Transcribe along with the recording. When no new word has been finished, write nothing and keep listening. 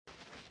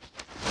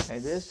Okay,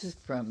 this is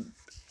from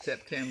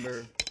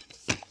September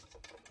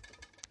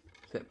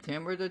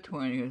the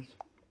 20th,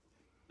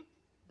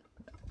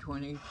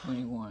 2021.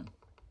 Bear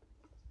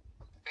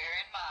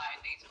in mind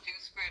these two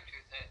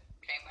scriptures that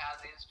came out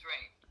of this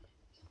dream.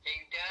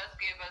 He does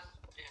give us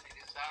the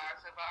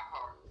desires of our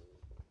heart.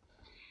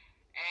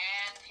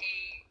 And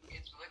he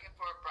is looking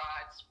for a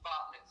bride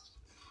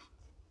spotless.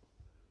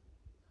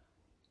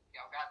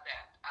 Y'all got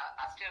that?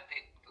 I still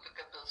didn't look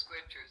up those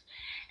scriptures.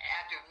 And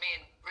after me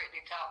and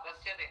Brittany talked, I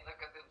still didn't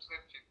look up those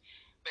scriptures.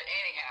 But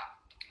anyhow,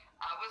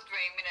 I was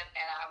dreaming, and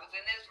I was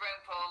in this room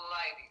full of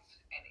ladies,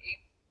 and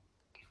each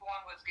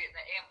one was getting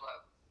an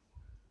envelope.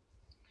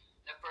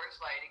 The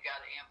first lady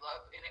got an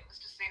envelope, and it was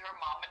to see her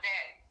mom and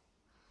daddy.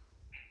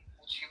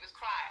 And she was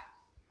crying.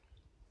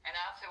 And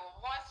I said, well,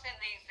 what's in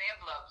these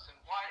envelopes, and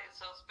what is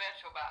so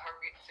special about her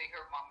getting to see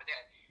her mom and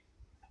daddy?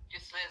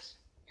 Just listen,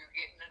 you're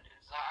getting the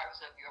desires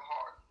of your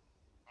heart.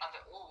 I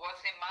said, oh,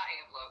 what's in my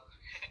envelope?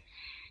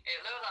 It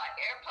looked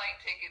like airplane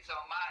tickets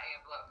on my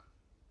envelope.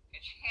 And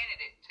she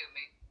handed it to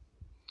me.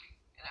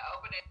 And I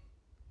opened it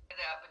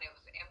up, and it was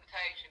an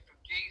invitation from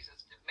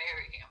Jesus to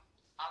marry him.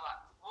 I'm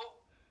like, whoa,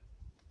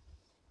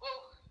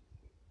 whoa.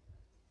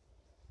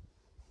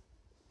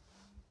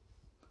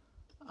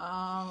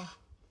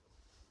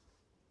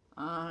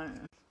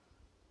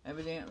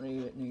 Evidently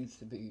it needs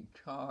to be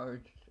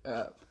charged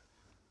up.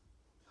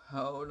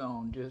 Hold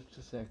on just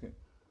a second.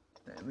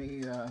 Let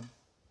me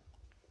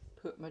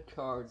put my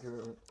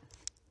charger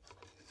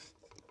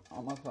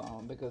on my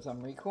phone because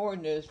I'm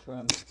recording this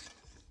from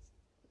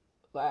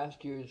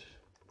last year's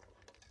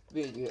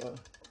video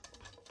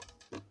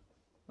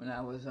when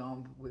I was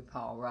on with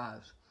Paul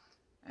Rice.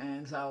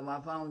 And so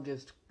my phone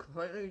just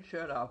completely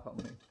shut off on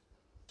me.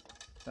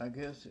 So I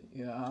guess,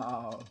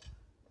 yeah,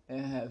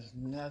 it has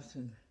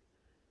nothing.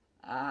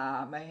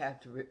 I may have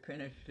to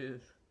finish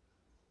this.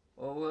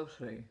 Well, we'll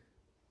see.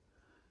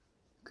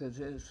 Because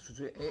it's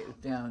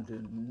down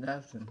to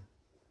nothing.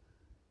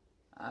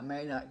 I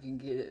may not can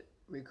get it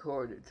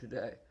recorded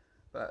today.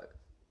 But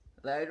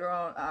later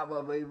on, I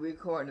will be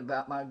recording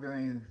about my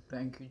dream.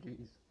 Thank you,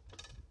 Jesus.